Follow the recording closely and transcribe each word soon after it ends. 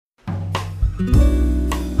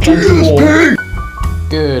TSP!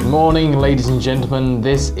 Good morning, ladies and gentlemen.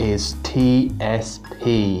 This is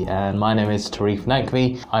TSP, and my name is Tarif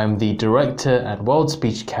Naqvi. I am the director at World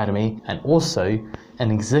Speech Academy and also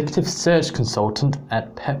an executive search consultant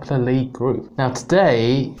at Pepler Lee Group. Now,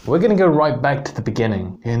 today we're going to go right back to the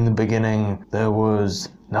beginning. In the beginning, there was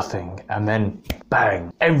nothing, and then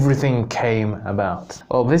bang, everything came about.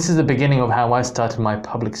 Well, this is the beginning of how I started my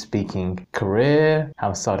public speaking career,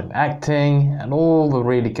 how I started acting, and all the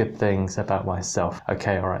really good things about myself.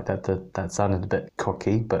 Okay, alright, that sounded a bit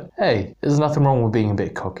cocky, but hey, there's nothing wrong with being a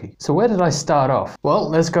bit cocky. So where did I start off? Well,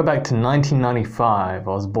 let's go back to 1995.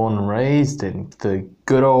 I was born and raised in the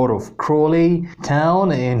good old of Crawley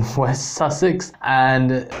town in West Sussex,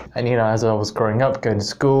 and you know, as I was growing up, going to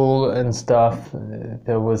school and stuff,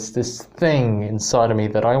 there was this thing inside of me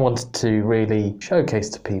that I wanted to really showcase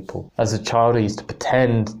to people. As a child, I used to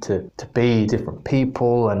pretend to be different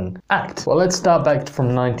people and act. Well, let's start back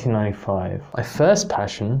from 1995. My first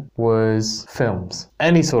passion was films.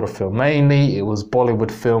 Any sort of film. Mainly it was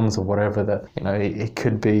Bollywood films or whatever that, you know, it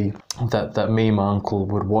could be that me and my uncle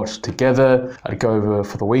would watch together. I'd go over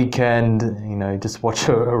for the weekend, you know, just watch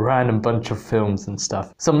a random bunch of films and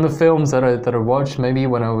stuff. Some of the films that I watched maybe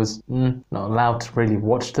when I was not allowed to really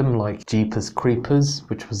watch them, like Jeepers Creepers,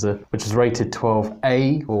 which was rated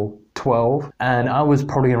 12A or 12, and I was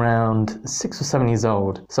probably around 6 or 7 years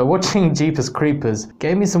old. So watching Jeepers Creepers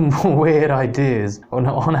gave me some weird ideas on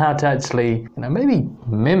how to actually, you know, maybe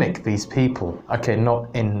mimic these people. Okay, not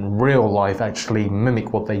in real life actually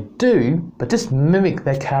mimic what they do, but just mimic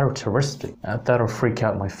their characteristic. That'll freak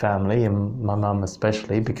out my family and my mum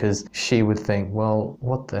especially, because she would think, well,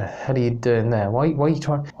 what the hell are you doing there? Why are you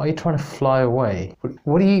trying to fly away?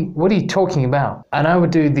 What are you talking about? And I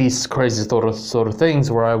would do these crazy sort of things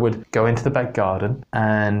where I would go into the back garden,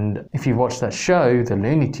 and if you watch that show, the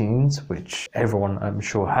Looney Tunes, which everyone I'm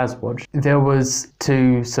sure has watched, there was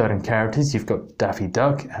two certain characters. You've got Daffy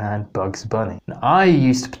Duck and Bugs Bunny. Now, I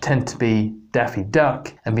used to pretend to be Daffy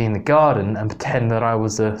Duck and be in the garden and pretend that I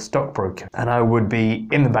was a stockbroker, and I would be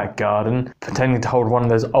in the back garden pretending to hold one of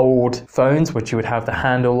those old phones which you would have the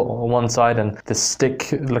handle on one side and the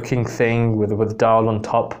stick looking thing with a dial on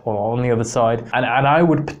top or on the other side, and I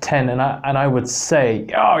would pretend and I would say,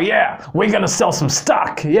 oh yeah, we're gonna sell some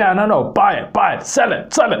stock, yeah, no, buy it, sell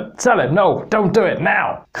it, no, don't do it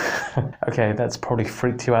now. Okay, that's probably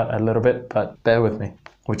freaked you out a little bit, but bear with me,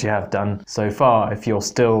 which you have done so far if you're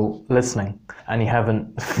still listening and you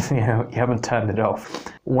haven't turned it off.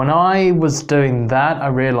 When I was doing that, I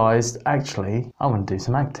realized actually I want to do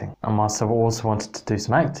some acting. I must have also wanted to do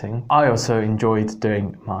some acting. I also enjoyed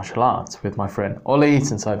doing martial arts with my friend Ollie,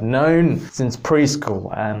 since I've known since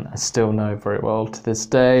preschool, and I still know very well to this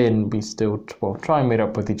day, and we still try and meet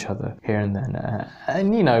up with each other here and then.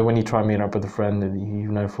 And you know, when you try and meet up with a friend that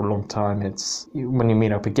you know for a long time, when you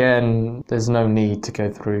meet up again, there's no need to go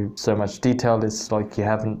through so much detail. It's like you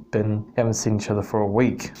haven't seen each other for a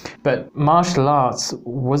week. But martial arts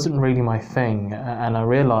wasn't really my thing, and I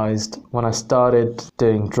realized when I started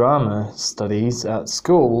doing drama studies at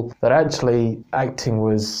school that actually acting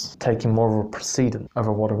was taking more of a precedent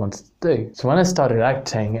over what I wanted to do. So when I started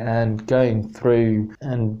acting and going through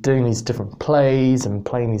and doing these different plays and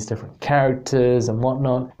playing these different characters and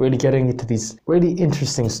whatnot, really getting into these really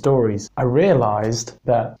interesting stories, I realized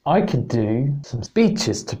that I could do some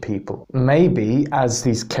speeches to people, maybe as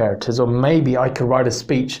these characters, or maybe I could write a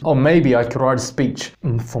speech,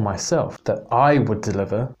 for myself that I would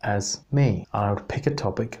deliver as me. I would pick a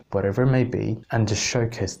topic, whatever it may be, and just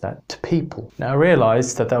showcase that to people. Now I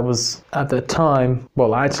realized that was at the time,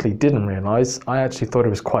 well, I actually didn't realize, I actually thought it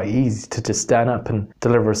was quite easy to just stand up and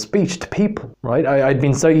deliver a speech to people, right? I'd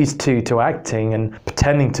been so used to acting and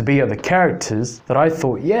pretending to be other characters that I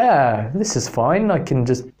thought, yeah, this is fine, I can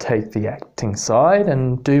just take the acting side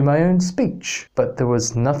and do my own speech. But there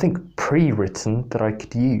was nothing pre-written that I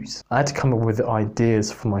could use. I had to come up with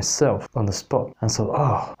ideas for myself on the spot. And so,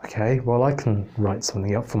 okay, well, I can write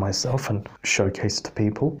something up for myself and showcase it to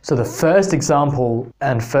people. So the first example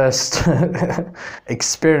and first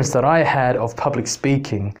experience that I had of public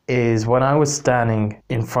speaking is when I was standing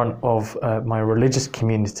in front of my religious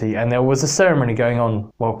community, and there was a ceremony going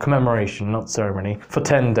on, well, commemoration, not ceremony, for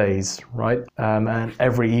 10 days, right? And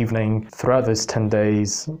every evening throughout those 10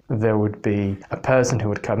 days, there would be a person who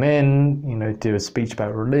would come in, do a speech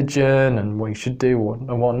about religion and what you should do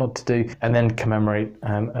and what not to do, and then commemorate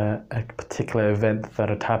a particular event that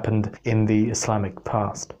had happened in the Islamic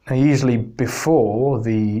past. Now, usually before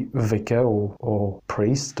the vicar or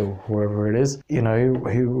priest or whoever it is,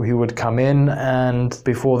 who would come in, and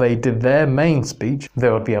before they did their main speech,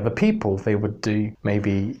 there would be other people. They would do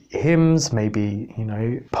maybe hymns, maybe,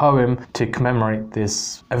 poem to commemorate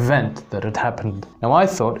this event that had happened. Now, I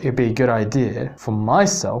thought it'd be a good idea for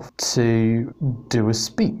myself to do a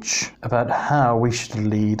speech about how we should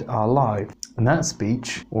lead our life. And that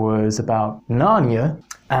speech was about Narnia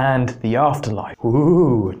and the afterlife.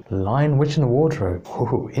 Ooh, Lion, Witch and the Wardrobe.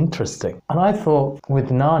 Ooh, interesting. And I thought with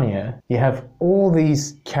Narnia, you have all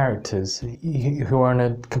these characters who are in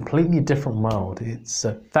a completely different world. It's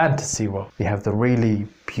a fantasy world. You have the really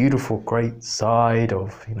beautiful, great side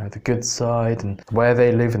of, the good side, and where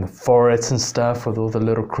they live in the forests and stuff with all the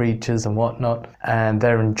little creatures and whatnot, and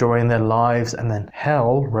they're enjoying their lives. And then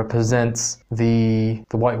hell represents the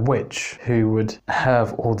White Witch, who would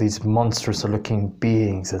have all these monstrous looking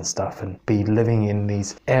beings and stuff and be living in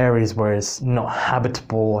these areas where it's not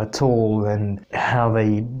habitable at all, and how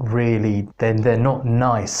they're not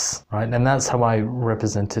nice, right? And that's how I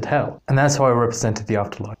represented hell, and that's how I represented the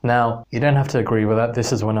afterlife. Now, you don't have to agree with that.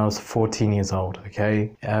 This is when I was 14 years old,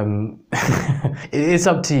 okay? It's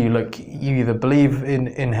up to you. Look, you either believe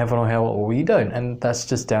in heaven or hell, or you don't, and that's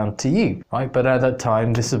just down to you, right? But at that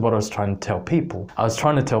time, this is what I was trying to tell people. I was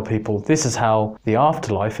trying to tell people this is how the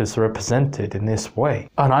afterlife is represented in this way.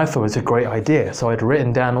 And I thought it was a great idea. So I'd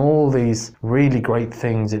written down all these really great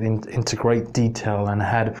things into great detail, and I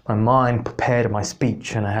had my mind prepared in my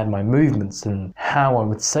speech, and I had my movements and how I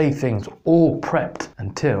would say things all prepped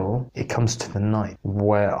until it comes to the night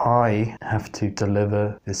where I have to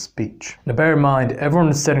deliver this speech. Now, bear in mind, everyone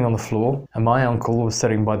was sitting on the floor, and my uncle was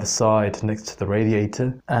sitting by the side next to the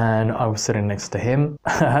radiator, and I was sitting next to him.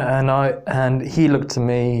 and he looked at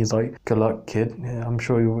me. He's like, "Good luck, kid. Yeah, I'm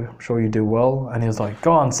sure you do well." And he was like,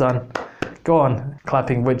 "Go on, son. Go on,"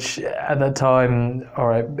 clapping, which at that time, all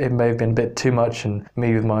right, it may have been a bit too much, and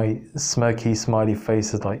me with my smirky, smiley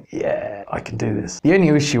face is like, yeah, I can do this. The only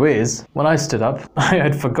issue is, when I stood up, I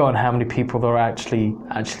had forgotten how many people there actually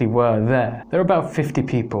were there. There were about 50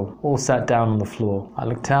 people, all sat down on the floor. I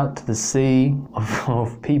looked out to the sea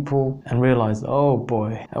of people and realized, oh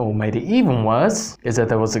boy, what made it even worse is that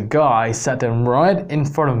there was a guy sat down right in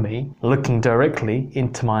front of me, looking directly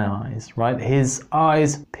into my eyes, right? His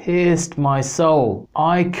eyes pierced my soul.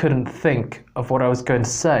 I couldn't think of what I was going to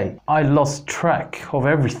say. I lost track of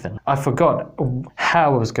everything. I forgot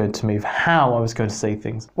how I was going to move, how I was going to say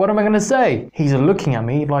things. What am I going to say? He's looking at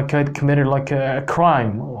me like I'd committed like a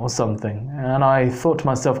crime or something. And I thought to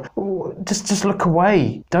myself, just look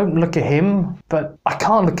away. Don't look at him. But I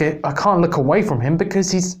can't look away from him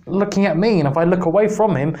because he's looking at me. And if I look away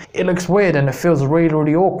from him, it looks weird and it feels really,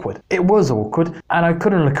 really awkward. It was awkward, and I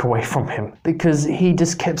couldn't look away from him because he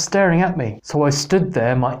just kept staring at me. So I stood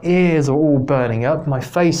there, my ears are all burning up, my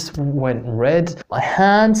face went red, my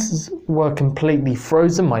hands were completely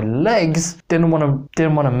frozen, my legs didn't want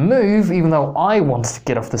to move, even though I wanted to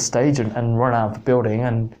get off the stage and run out of the building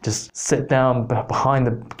and just sit down behind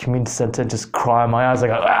the community center and just cry my eyes. I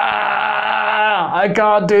go, I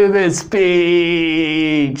can't do this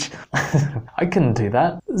speech. I couldn't do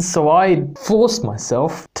that. So I forced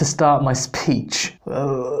myself to start my speech.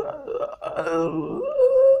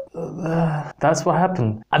 That's what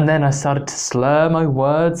happened. And then I started to slur my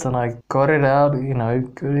words, and I got it out,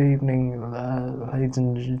 good evening, ladies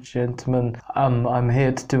and gentlemen. I'm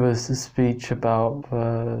here to do a speech about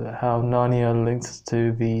how Narnia links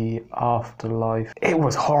to the afterlife. It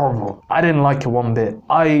was horrible. I didn't like it one bit.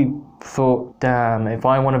 I thought, damn, if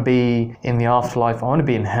I want to be in the afterlife, I want to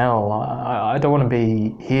be in hell. I don't want to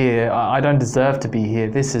be here. I don't deserve to be here.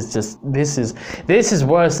 This is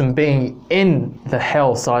worse than being in the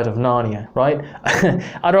hell side of Narnia, right?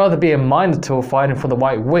 I'd rather be a Minotaur fighting for the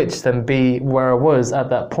White Witch than be where I was at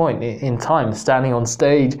that point in time, standing on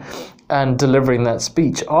stage and delivering that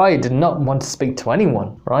speech. I did not want to speak to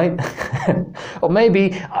anyone, right? Or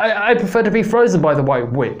maybe I prefer to be frozen by the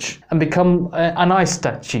White Witch and become an ice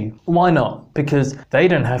statue. Why not? Because they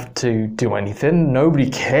don't have to do anything. Nobody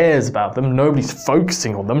cares about them. Nobody's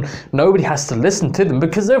focusing on them. Nobody has to listen to them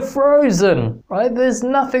because they're frozen, right? There's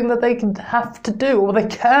nothing that they can have to do or they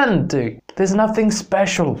can do. There's nothing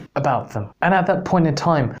special about them. And at that point in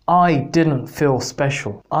time, I didn't feel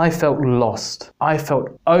special. I felt lost. I felt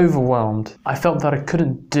overwhelmed. I felt that I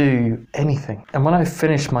couldn't do anything. And when I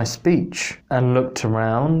finished my speech and looked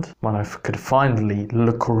around, when I could finally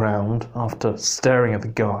look around after staring at the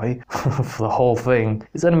guy for the whole thing,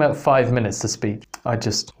 it's only about 5 minutes to speech. I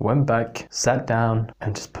just went back, sat down,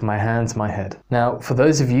 and just put my hands on my head. Now, for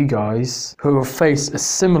those of you guys who have faced a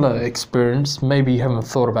similar experience, maybe you haven't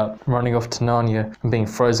thought about running off to Narnia and being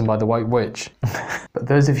frozen by the White Witch. But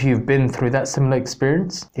those of you who've been through that similar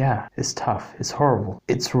experience, yeah, it's tough. It's horrible.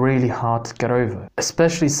 It's really hard to get over.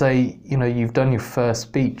 Especially say, you've done your first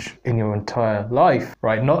speech in your entire life,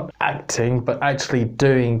 right? Not acting, but actually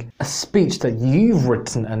doing a speech that you've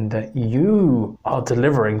written and that you are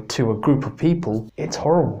delivering to a group of people. It's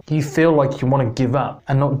horrible. You feel like you want to give up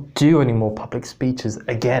and not do any more public speeches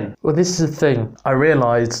again. Well, this is the thing. I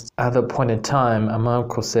realized at that point in time, and my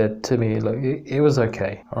uncle said to me, look, it was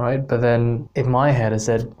okay, all right? But then in my head, I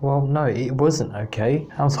said, well, no, it wasn't okay.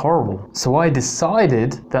 That was horrible. So I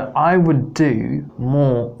decided that I would do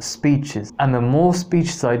more speeches. And the more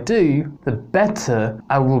speeches I do, the better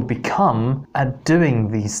I will become at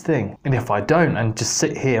doing these things. And if I don't and just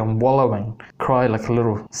sit here and wallow and cry like a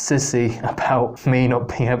little sissy about me not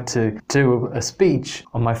being able to do a speech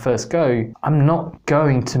on my first go, I'm not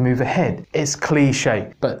going to move ahead. It's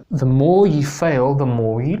cliche, but the more you fail, the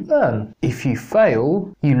more you learn. If you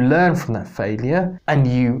fail, you learn from that failure and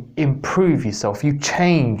you improve yourself. You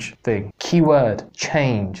change things. Keyword,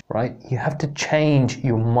 change, right? You have to change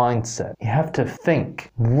your mindset. You have to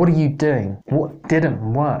think, what are you doing? What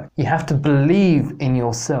didn't work? You have to believe in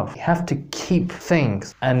yourself. You have to keep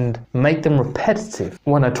things and make them repetitive.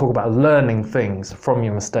 When I talk about learning things from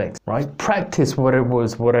your mistakes, right? Practice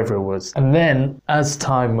whatever it was. And then as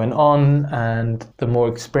time went on and the more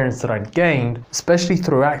experience that I'd gained, especially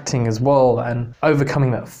through acting as well, and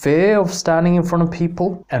overcoming that fear of standing in front of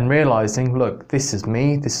people and realizing, look, this is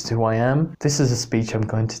me, this is who I am, this is a speech I'm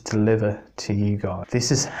going to deliver to you guys.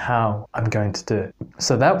 This is how I'm going to do it.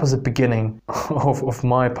 So that was the beginning of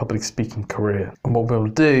my public speaking career. And what we'll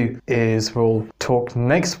do is we'll talk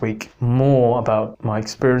next week more about my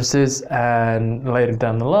experiences, and later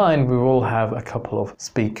down the line we will have a couple of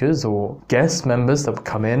speakers or guest members that will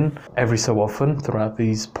come in every so often throughout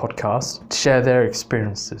these podcasts to share their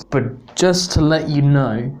experiences. But just to let you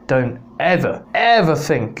know, don't ever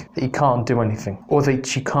think that you can't do anything or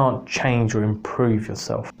that you can't change or improve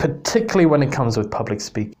yourself, particularly when it comes with public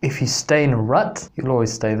speaking. If you stay in a rut, you'll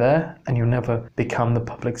always stay there and you'll never become the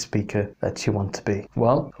public speaker that you want to be.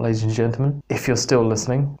 Well, ladies and gentlemen, if you're still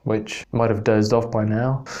listening, which might have dozed off by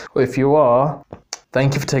now, or if you are,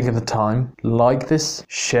 thank you for taking the time. Like this,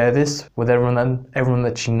 share this with everyone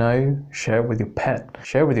that you know. Share it with your pet.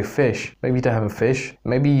 Share it with your fish. Maybe you don't have a fish.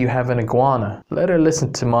 Maybe you have an iguana. Let her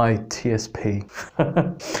listen to my TSP.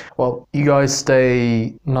 Well, you guys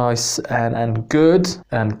stay nice and good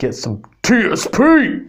and get some TSP.